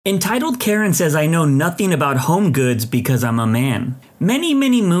Entitled Karen says I know nothing about home goods because I'm a man. Many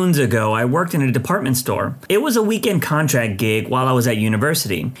moons ago, I worked in a department store. It was a weekend contract gig while I was at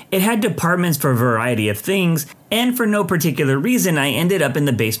university. It had departments for a variety of things, and for no particular reason, I ended up in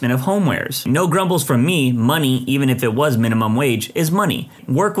the basement of homewares. No grumbles from me. Money, even if it was minimum wage, is money.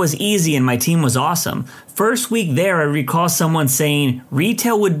 Work was easy and my team was awesome. First week there, I recall someone saying,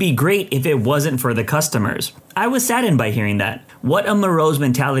 retail would be great if it wasn't for the customers. I was saddened by hearing that. What a morose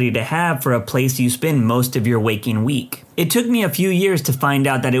mentality to have for a place you spend most of your waking week. It took me a few years to find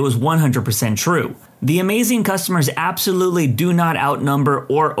out that it was 100% true. The amazing customers absolutely do not outnumber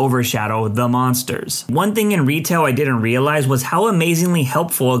or overshadow the monsters. One thing in retail I didn't realize was how amazingly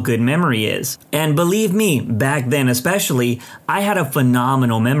helpful a good memory is. And believe me, back then especially, I had a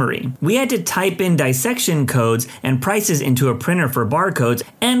phenomenal memory. We had to type in dissection codes and prices into a printer for barcodes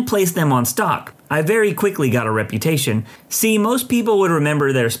and place them on stock. I very quickly got a reputation. See, most people would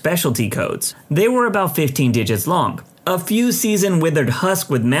remember their specialty codes. They were about 15 digits long. A few seasoned withered husks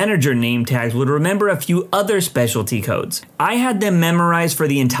with manager name tags would remember a few other specialty codes. I had them memorized for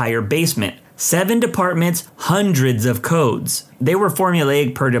the entire basement. 7 departments, hundreds of codes. They were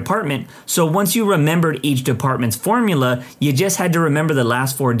formulaic per department, so once you remembered each department's formula, you just had to remember the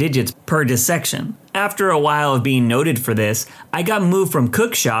last 4 digits per dissection. After a while of being noted for this, I got moved from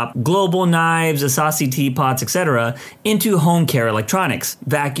cook shop, global knives, Asasi teapots, etc., into home care electronics,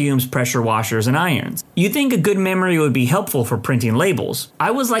 vacuums, pressure washers, and irons. You'd think a good memory would be helpful for printing labels. I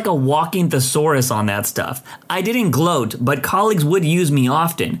was like a walking thesaurus on that stuff. I didn't gloat, but colleagues would use me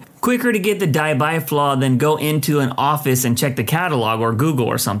often. Quicker to get the die-by flaw than go into an office and check the catalog or Google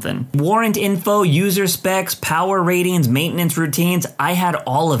or something. Warrant info, user specs, power ratings, maintenance routines, I had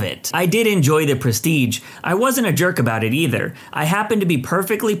all of it. I did enjoy the prestige. I wasn't a jerk about it either. I happened to be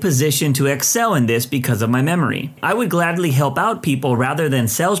perfectly positioned to excel in this because of my memory. I would gladly help out people rather than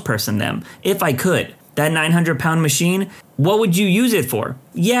salesperson them, if I could. That 900-pound machine, what would you use it for?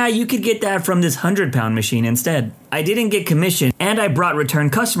 Yeah, you could get that from this 100-pound machine instead. I didn't get commission, and I brought return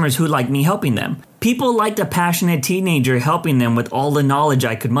customers who liked me helping them. People liked a passionate teenager helping them with all the knowledge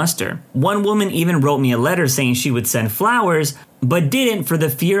I could muster. One woman even wrote me a letter saying she would send flowers, but didn't for the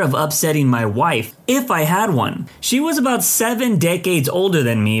fear of upsetting my wife, if I had one. She was about 7 decades older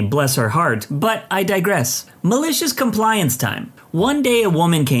than me, bless her heart, but I digress. Malicious compliance time. One day a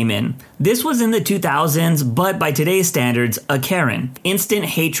woman came in. This was in the 2000s, but by today's standards, a Karen. Instant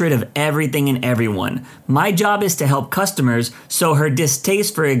hatred of everything and everyone. My job is to help customers, so her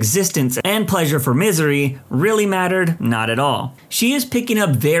distaste for existence and pleasure for misery really mattered? Not at all. She is picking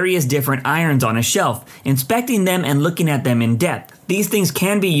up various different irons on a shelf, inspecting them and looking at them in depth. These things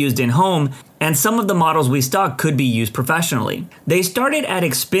can be used in home, and some of the models we stock could be used professionally. They started at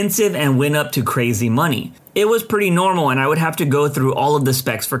expensive and went up to crazy money. It was pretty normal, and I would have to go through all of the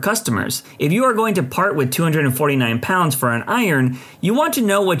specs for customers. If you are going to part with 249 pounds for an iron, you want to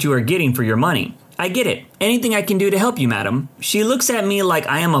know what you are getting for your money. I get it. Anything I can do to help you, madam. She looks at me like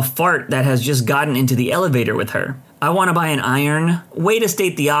I am a fart that has just gotten into the elevator with her. I want to buy an iron. Way to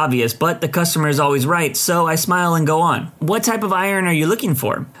state the obvious, but the customer is always right, so I smile and go on. What type of iron are you looking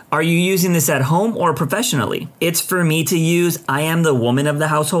for? Are you using this at home or professionally? It's for me to use. I am the woman of the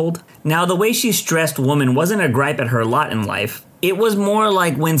household. Now, the way she stressed woman wasn't a gripe at her lot in life. It was more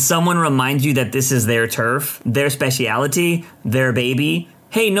like when someone reminds you that this is their turf, their specialty, their baby.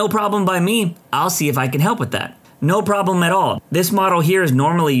 Hey, no problem by me. I'll see if I can help with that. No problem at all. This model here is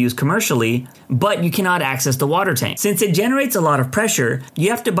normally used commercially, but you cannot access the water tank. Since it generates a lot of pressure,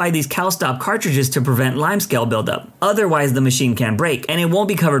 you have to buy these CalStop cartridges to prevent limescale buildup. Otherwise, the machine can break, and it won't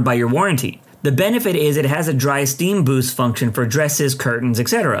be covered by your warranty. The benefit is it has a dry steam boost function for dresses, curtains,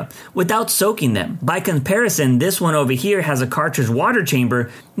 etc., without soaking them. By comparison, this one over here has a cartridge water chamber,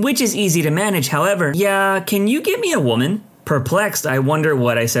 which is easy to manage. However, yeah, can you get me a woman? Perplexed, I wonder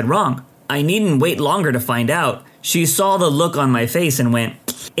what I said wrong. I needn't wait longer to find out. She saw the look on my face and went,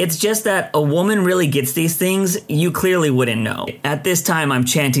 "It's just that a woman really gets these things, you clearly wouldn't know." At this time, I'm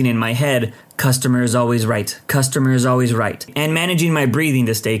chanting in my head, "Customer is always right. Customer is always right," and managing my breathing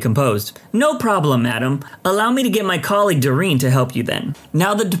to stay composed. "No problem, madam. Allow me to get my colleague Doreen to help you then."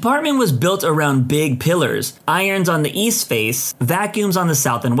 Now, the department was built around big pillars, irons on the east face, vacuums on the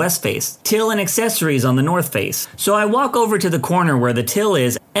south and west face, till and accessories on the north face. So I walk over to the corner where the till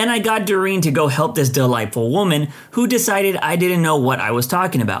is, and I got Doreen to go help this delightful woman who decided I didn't know what I was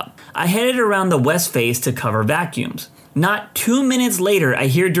talking about. I headed around the west face to cover vacuums. Not 2 minutes later, I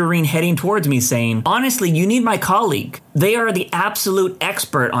hear Doreen heading towards me saying, "Honestly, you need my colleague. They are the absolute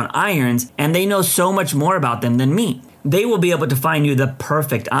expert on irons, and they know so much more about them than me. They will be able to find you the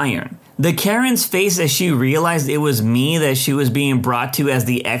perfect iron." The Karen's face as she realized it was me that she was being brought to as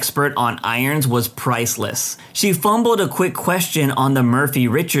the expert on irons was priceless. She fumbled a quick question on the Murphy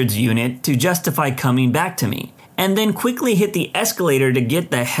Richards unit to justify coming back to me, and then quickly hit the escalator to get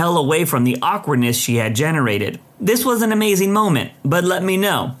the hell away from the awkwardness she had generated. This was an amazing moment, but let me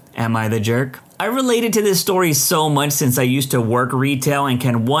know, am I the jerk? I related to this story so much since I used to work retail and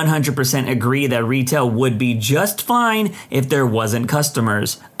can 100% agree that retail would be just fine if there wasn't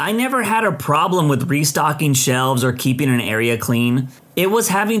customers. I never had a problem with restocking shelves or keeping an area clean. It was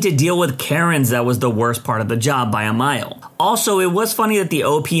having to deal with Karens that was the worst part of the job by a mile. Also, it was funny that the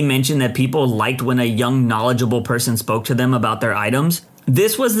OP mentioned that people liked when a young, knowledgeable person spoke to them about their items.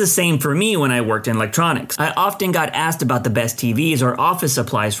 This was the same for me when I worked in electronics. I often got asked about the best TVs or office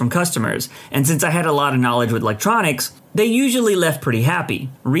supplies from customers, and since I had a lot of knowledge with electronics, they usually left pretty happy.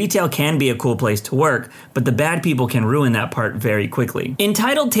 Retail can be a cool place to work, but the bad people can ruin that part very quickly.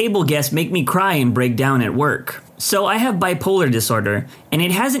 Entitled table guests make me cry and break down at work. So I have bipolar disorder, and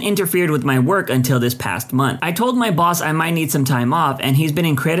it hasn't interfered with my work until this past month. I told my boss I might need some time off, and he's been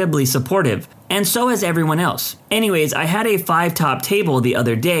incredibly supportive, and so has everyone else. Anyways, I had a 5-top table the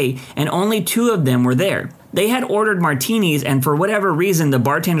other day, and only 2 of them were there. They had ordered martinis, and for whatever reason, the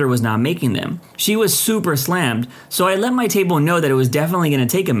bartender was not making them. She was super slammed, so I let my table know that it was definitely going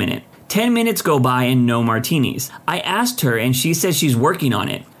to take a minute. 10 minutes go by and no martinis. I asked her, and she says she's working on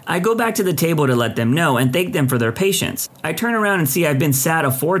it. I go back to the table to let them know and thank them for their patience. I turn around and see I've been sat a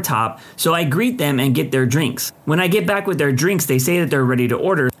 4-top, so I greet them and get their drinks. When I get back with their drinks, they say that they're ready to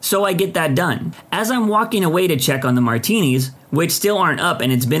order, so I get that done. As I'm walking away to check on the martinis, which still aren't up and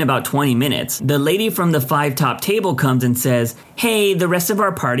it's been about 20 minutes, the lady from the 5-top table comes and says, "Hey, the rest of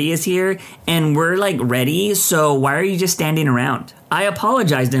our party is here and we're ready, so why are you just standing around?" I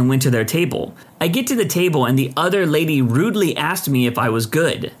apologized and went to their table. I get to the table and the other lady rudely asked me if I was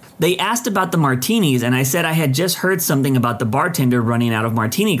good. They asked about the martinis and I said I had just heard something about the bartender running out of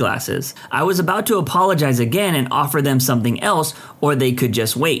martini glasses. I was about to apologize again and offer them something else, or they could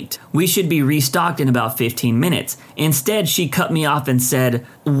just wait. We should be restocked in about 15 minutes. Instead, she cut me off and said,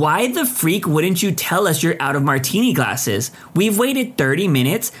 "Why the freak wouldn't you tell us you're out of martini glasses? We've waited 30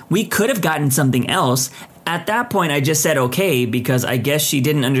 minutes. We could have gotten something else." At that point, I just said okay because I guess she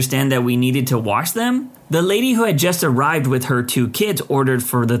didn't understand that we needed to wash them. The lady who had just arrived with her 2 kids ordered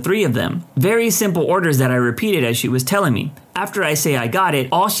for the 3 of them. Very simple orders that I repeated as she was telling me. After I say I got it,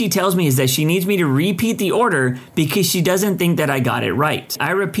 all she tells me is that she needs me to repeat the order because she doesn't think that I got it right.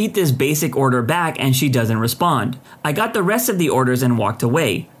 I repeat this basic order back and she doesn't respond. I got the rest of the orders and walked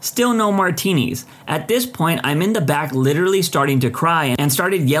away. Still no martinis. At this point, I'm in the back literally starting to cry and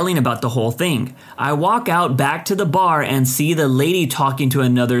started yelling about the whole thing. I walk out back to the bar and see the lady talking to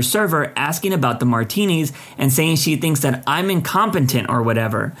another server asking about the martinis and saying she thinks that I'm incompetent or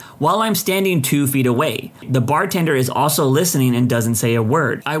whatever, while I'm standing 2 feet away. The bartender is also listening and doesn't say a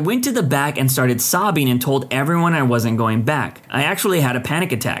word. I went to the back and started sobbing and told everyone I wasn't going back. I actually had a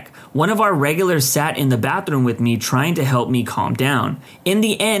panic attack. One of our regulars sat in the bathroom with me trying to help me calm down. In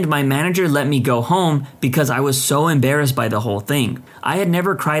the end, my manager let me go home because I was so embarrassed by the whole thing. I had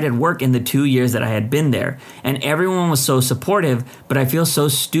never cried at work in the 2 years that I had been there, and everyone was so supportive, but I feel so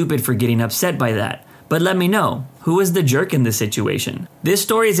stupid for getting upset by that. But let me know, who is the jerk in this situation? This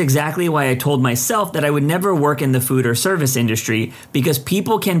story is exactly why I told myself that I would never work in the food or service industry, because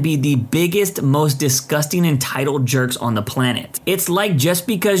people can be the biggest, most disgusting, entitled jerks on the planet. It's like just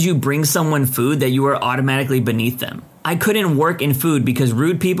because you bring someone food that you are automatically beneath them. I couldn't work in food because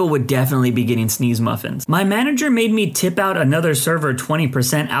rude people would definitely be getting sneeze muffins. My manager made me tip out another server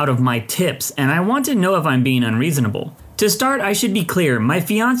 20% out of my tips, and I want to know if I'm being unreasonable. To start, I should be clear, my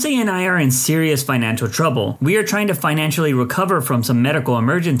fiance and I are in serious financial trouble. We are trying to financially recover from some medical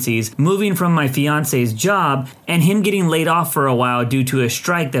emergencies, moving from my fiance's job, and him getting laid off for a while due to a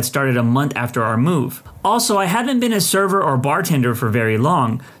strike that started a month after our move. Also, I haven't been a server or bartender for very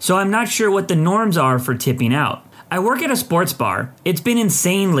long, so I'm not sure what the norms are for tipping out. I work at a sports bar. It's been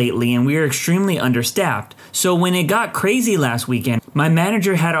insane lately and we are extremely understaffed. So when it got crazy last weekend, my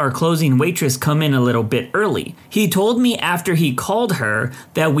manager had our closing waitress come in a little bit early. He told me after he called her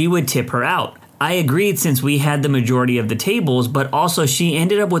that we would tip her out. I agreed since we had the majority of the tables, but also she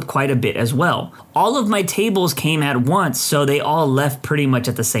ended up with quite a bit as well. All of my tables came at once, so they all left pretty much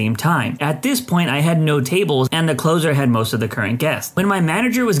at the same time. At this point, I had no tables, and the closer had most of the current guests. When my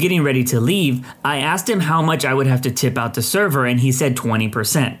manager was getting ready to leave, I asked him how much I would have to tip out the server, and he said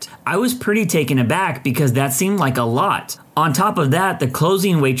 20%. I was pretty taken aback because that seemed like a lot. On top of that, the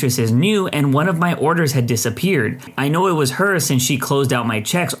closing waitress is new and one of my orders had disappeared. I know it was her since she closed out my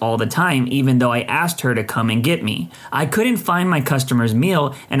checks all the time even though I asked her to come and get me. I couldn't find my customer's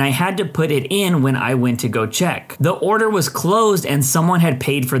meal and I had to put it in when I went to go check. The order was closed and someone had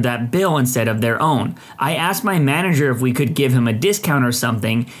paid for that bill instead of their own. I asked my manager if we could give him a discount or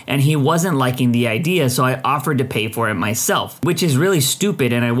something and he wasn't liking the idea, so I offered to pay for it myself, which is really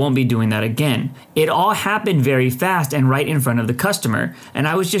stupid and I won't be doing that again. It all happened very fast and right in front of the customer, and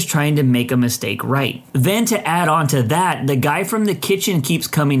I was just trying to make a mistake right. Then to add on to that, the guy from the kitchen keeps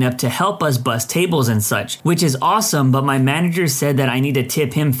coming up to help us bus tables and such, which is awesome, but my manager said that I need to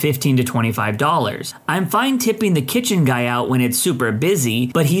tip him $15 to $25. I'm fine tipping the kitchen guy out when it's super busy,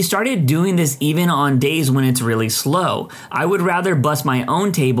 but he started doing this even on days when it's really slow. I would rather bus my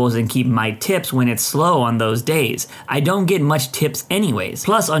own tables and keep my tips when it's slow on those days. I don't get much tips anyways.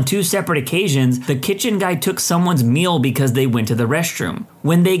 Plus, on 2 separate occasions, the kitchen guy took someone's meal because they went to the restroom.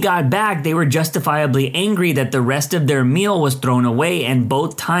 When they got back, they were justifiably angry that the rest of their meal was thrown away and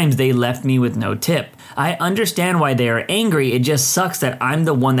both times they left me with no tip. I understand why they are angry, it just sucks that I'm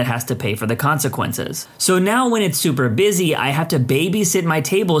the one that has to pay for the consequences. So now when it's super busy, I have to babysit my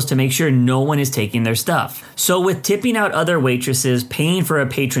tables to make sure no one is taking their stuff. So with tipping out other waitresses, paying for a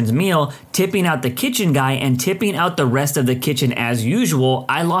patron's meal, tipping out the kitchen guy, and tipping out the rest of the kitchen as usual,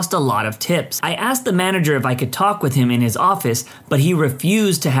 I lost a lot of tips. I asked the manager if I could talk with him in his office, but he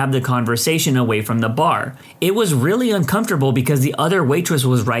refused to have the conversation away from the bar. It was really uncomfortable because the other waitress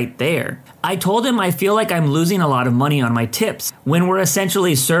was right there. I told him I feel like I'm losing a lot of money on my tips. When we're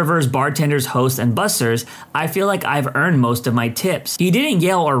essentially servers, bartenders, hosts, and bussers, I feel like I've earned most of my tips. He didn't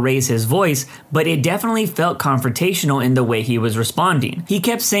yell or raise his voice, but it definitely felt confrontational in the way he was responding. He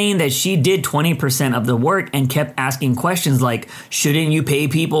kept saying that she did 20% of the work and kept asking questions like, shouldn't you pay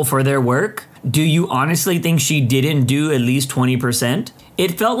people for their work? Do you honestly think she didn't do at least 20%?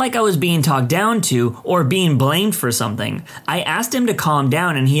 It felt like I was being talked down to or being blamed for something. I asked him to calm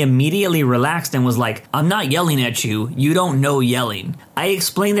down and he immediately relaxed and was like, I'm not yelling at you, you don't know yelling. I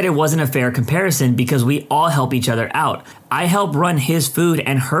explained that it wasn't a fair comparison because we all help each other out. I help run his food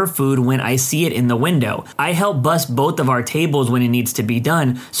and her food when I see it in the window. I help bus both of our tables when it needs to be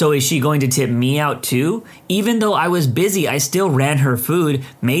done, so is she going to tip me out too? Even though I was busy, I still ran her food,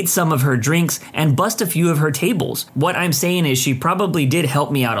 made some of her drinks, and bussed a few of her tables. What I'm saying is she probably did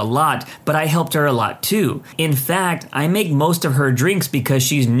help me out a lot, but I helped her a lot too. In fact, I make most of her drinks because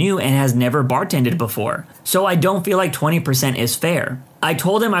she's new and has never bartended before. So I don't feel like 20% is fair. I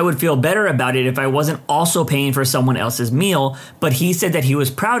told him I would feel better about it if I wasn't also paying for someone else's meal, but he said that he was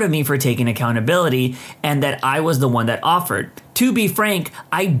proud of me for taking accountability and that I was the one that offered. To be frank,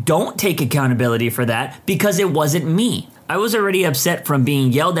 I don't take accountability for that because it wasn't me. I was already upset from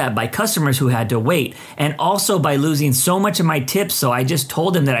being yelled at by customers who had to wait, and also by losing so much of my tips, so I just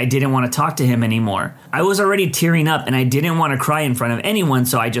told him that I didn't want to talk to him anymore. I was already tearing up and I didn't want to cry in front of anyone,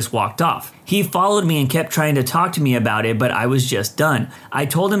 so I just walked off. He followed me and kept trying to talk to me about it, but I was just done. I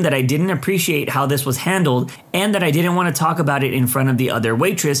told him that I didn't appreciate how this was handled and that I didn't want to talk about it in front of the other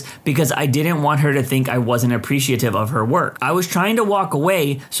waitress because I didn't want her to think I wasn't appreciative of her work. I was trying to walk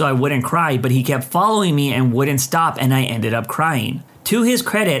away so I wouldn't cry, but he kept following me and wouldn't stop, and I ended up crying. To his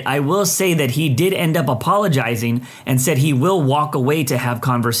credit, I will say that he did end up apologizing and said he will walk away to have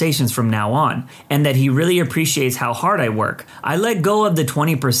conversations from now on, and that he really appreciates how hard I work. I let go of the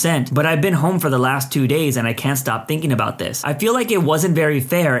 20%, but I've been home for the last 2 days and I can't stop thinking about this. I feel like it wasn't very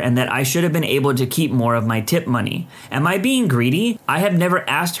fair and that I should have been able to keep more of my tip money. Am I being greedy? I have never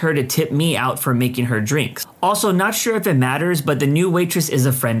asked her to tip me out for making her drinks. Also, not sure if it matters, but the new waitress is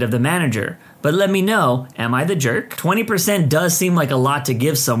a friend of the manager. But let me know, am I the jerk? 20% does seem like a lot to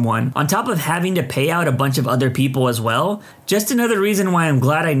give someone, on top of having to pay out a bunch of other people as well. Just another reason why I'm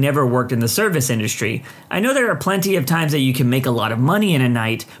glad I never worked in the service industry. I know there are plenty of times that you can make a lot of money in a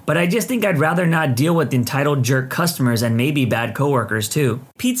night, but I just think I'd rather not deal with entitled jerk customers and maybe bad coworkers too.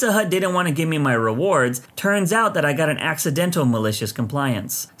 Pizza Hut didn't want to give me my rewards. Turns out that I got an accidental malicious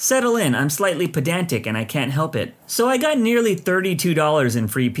compliance. Settle in, I'm slightly pedantic and I can't help it. So I got nearly $32 in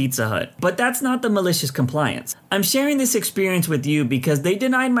free Pizza Hut, but that's not the malicious compliance. I'm sharing this experience with you because they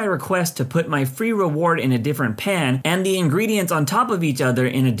denied my request to put my free reward in a different pan and the ingredients on top of each other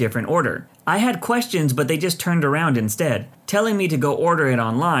in a different order. I had questions, but they just turned around instead. Telling me to go order it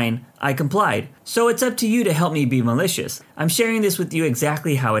online, I complied. So it's up to you to help me be malicious. I'm sharing this with you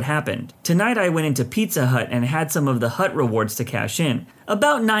exactly how it happened. Tonight I went into Pizza Hut and had some of the Hut rewards to cash in.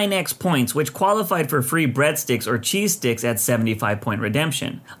 About 9x points, which qualified for free breadsticks or cheese sticks at 75-point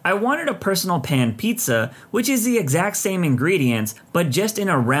redemption. I wanted a personal pan pizza, which is the exact same ingredients, but just in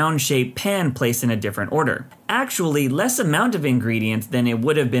a round-shaped pan placed in a different order. Actually, less amount of ingredients than it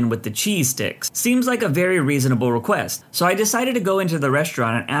would have been with the cheese sticks. Seems like a very reasonable request. So I decided to go into the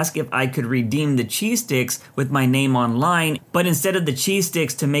restaurant and ask if I could redeem the cheese sticks with my name online, but instead of the cheese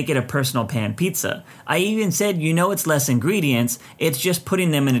sticks to make it a personal pan pizza. I even said, it's less ingredients, it's just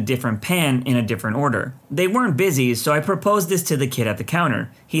putting them in a different pan in a different order. They weren't busy, so I proposed this to the kid at the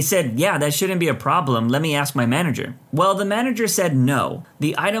counter. He said, yeah, that shouldn't be a problem, let me ask my manager. Well, the manager said no.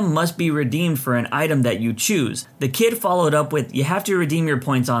 The item must be redeemed for an item that you choose. The kid followed up with, you have to redeem your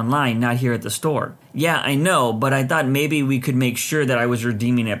points online, not here at the store. Yeah, I know, but I thought maybe we could make sure that I was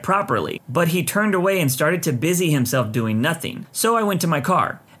redeeming it properly. But he turned away and started to busy himself doing nothing. So I went to my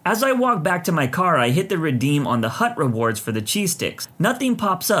car. As I walked back to my car, I hit the redeem on the Hut rewards for the cheese sticks. Nothing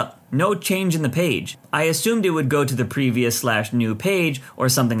pops up. No change in the page. I assumed it would go to the previous/new page or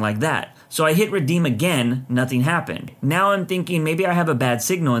something like that. So I hit redeem again, nothing happened. Now I'm thinking maybe I have a bad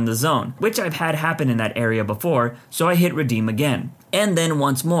signal in the zone, which I've had happen in that area before, so I hit redeem again. And then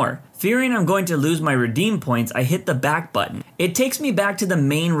once more. Fearing I'm going to lose my redeem points, I hit the back button. It takes me back to the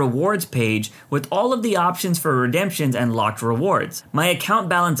main rewards page with all of the options for redemptions and locked rewards. My account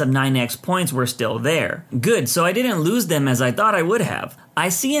balance of 9x points were still there. Good, so I didn't lose them as I thought I would have. I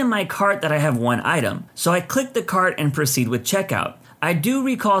see in my cart that I have one item, so I click the cart and proceed with checkout. I do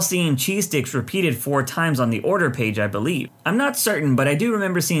recall seeing cheese sticks repeated 4 times on the order page, I believe. I'm not certain, but I do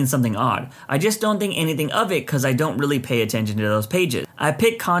remember seeing something odd. I just don't think anything of it because I don't really pay attention to those pages. I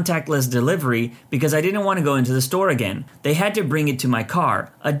picked contactless delivery because I didn't want to go into the store again. They had to bring it to my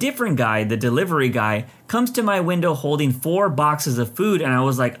car. A different guy, the delivery guy, comes to my window holding 4 boxes of food and I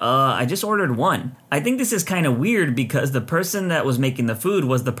was like, I just ordered 1. I think this is kind of weird because the person that was making the food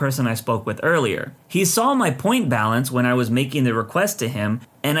was the person I spoke with earlier. He saw my point balance when I was making the request to him,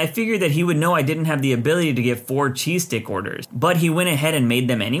 and I figured that he would know I didn't have the ability to get 4 cheese stick orders, but he went ahead and made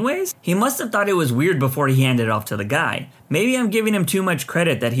them anyways? He must have thought it was weird before he handed it off to the guy. Maybe I'm giving him too much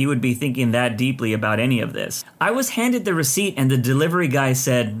credit that he would be thinking that deeply about any of this. I was handed the receipt and the delivery guy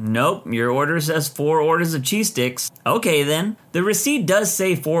said, nope, your order says 4 orders of cheese sticks. Okay then. The receipt does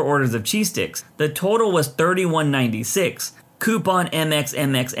say 4 orders of cheese sticks. The total was $31.96. Coupon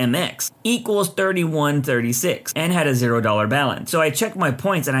MXMXMX equals $31.36 and had a $0 balance. So I checked my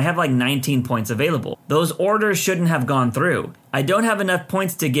points and I have like 19 points available. Those orders shouldn't have gone through. I don't have enough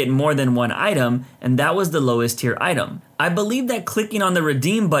points to get more than 1 item, and that was the lowest tier item. I believe that clicking on the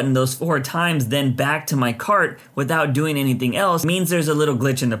redeem button those 4 times then back to my cart without doing anything else means there's a little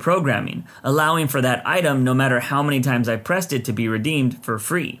glitch in the programming, allowing for that item no matter how many times I pressed it to be redeemed for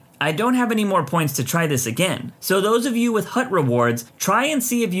free. I don't have any more points to try this again. So those of you with Hut rewards, try and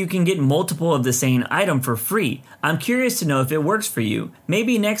see if you can get multiple of the same item for free. I'm curious to know if it works for you.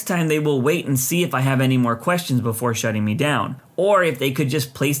 Maybe next time they will wait and see if I have any more questions before shutting me down. Or if they could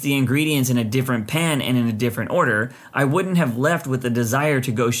just place the ingredients in a different pan and in a different order, I wouldn't have left with the desire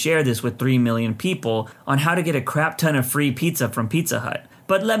to go share this with 3 million people on how to get a crap ton of free pizza from Pizza Hut.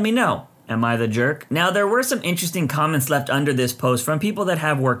 But let me know. Am I the jerk? Now, there were some interesting comments left under this post from people that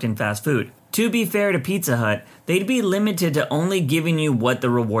have worked in fast food. To be fair to Pizza Hut, they'd be limited to only giving you what the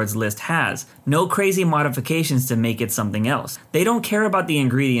rewards list has. No crazy modifications to make it something else. They don't care about the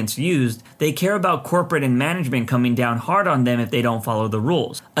ingredients used, they care about corporate and management coming down hard on them if they don't follow the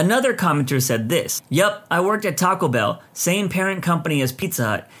rules. Another commenter said this, yup, I worked at Taco Bell, same parent company as Pizza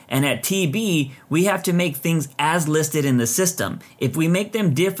Hut, and at TB, we have to make things as listed in the system. If we make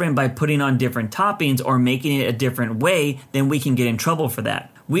them different by putting on different toppings or making it a different way, then we can get in trouble for that.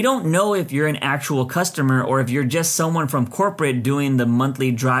 We don't know if you're an actual customer or if you're just someone from corporate doing the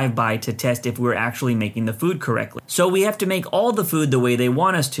monthly drive-by to test if we're actually making the food correctly. So we have to make all the food the way they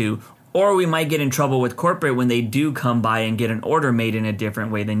want us to, or we might get in trouble with corporate when they do come by and get an order made in a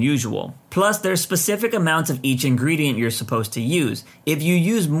different way than usual. Plus, there's specific amounts of each ingredient you're supposed to use. If you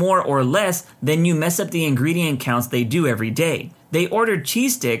use more or less, then you mess up the ingredient counts they do every day. They ordered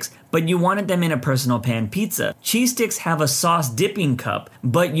cheese sticks, but you wanted them in a personal pan pizza. Cheese sticks have a sauce dipping cup,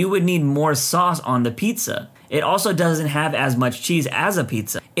 but you would need more sauce on the pizza. It also doesn't have as much cheese as a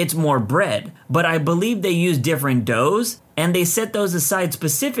pizza. It's more bread, but I believe they use different doughs, and they set those aside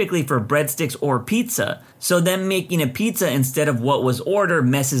specifically for breadsticks or pizza. So them making a pizza instead of what was ordered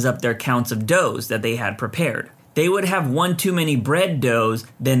messes up their counts of doughs that they had prepared. they would have one too many bread doughs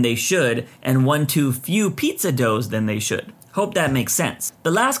than they should and one too few pizza doughs than they should. Hope that makes sense.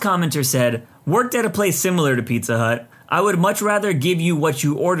 The last commenter said, worked at a place similar to Pizza Hut. I would much rather give you what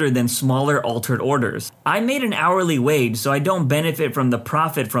you order than smaller altered orders. I made an hourly wage, so I don't benefit from the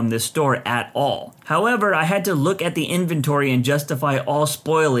profit from this store at all. However, I had to look at the inventory and justify all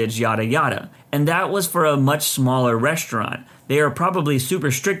spoilage, yada yada. And that was for a much smaller restaurant. They are probably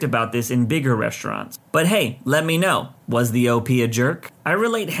super strict about this in bigger restaurants. But hey, let me know. Was the OP a jerk? I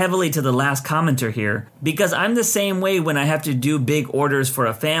relate heavily to the last commenter here because I'm the same way when I have to do big orders for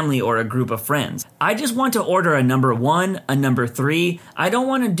a family or a group of friends. I just want to order a number 1, a number 3. I don't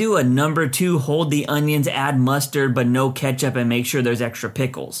want to do a number 2, hold the onions, add mustard, but no ketchup and make sure there's extra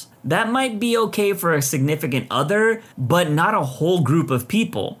pickles. That might be okay for a significant other, but not a whole group of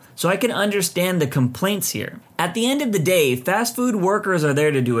people. So I can understand the complaints here. At the end of the day, fast food workers are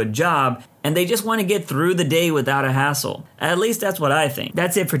there to do a job, and they just want to get through the day without a hassle. At least that's what I think.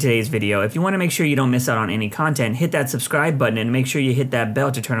 That's it for today's video. If you want to make sure you don't miss out on any content, hit that subscribe button and make sure you hit that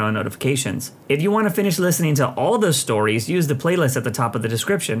bell to turn on notifications. If you want to finish listening to all those stories, use the playlist at the top of the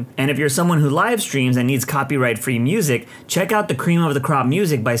description. And if you're someone who live streams and needs copyright-free music, check out the Cream of the Crop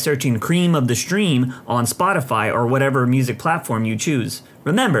music by searching Cream of the Stream on Spotify or whatever music platform you choose.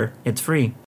 Remember, it's free.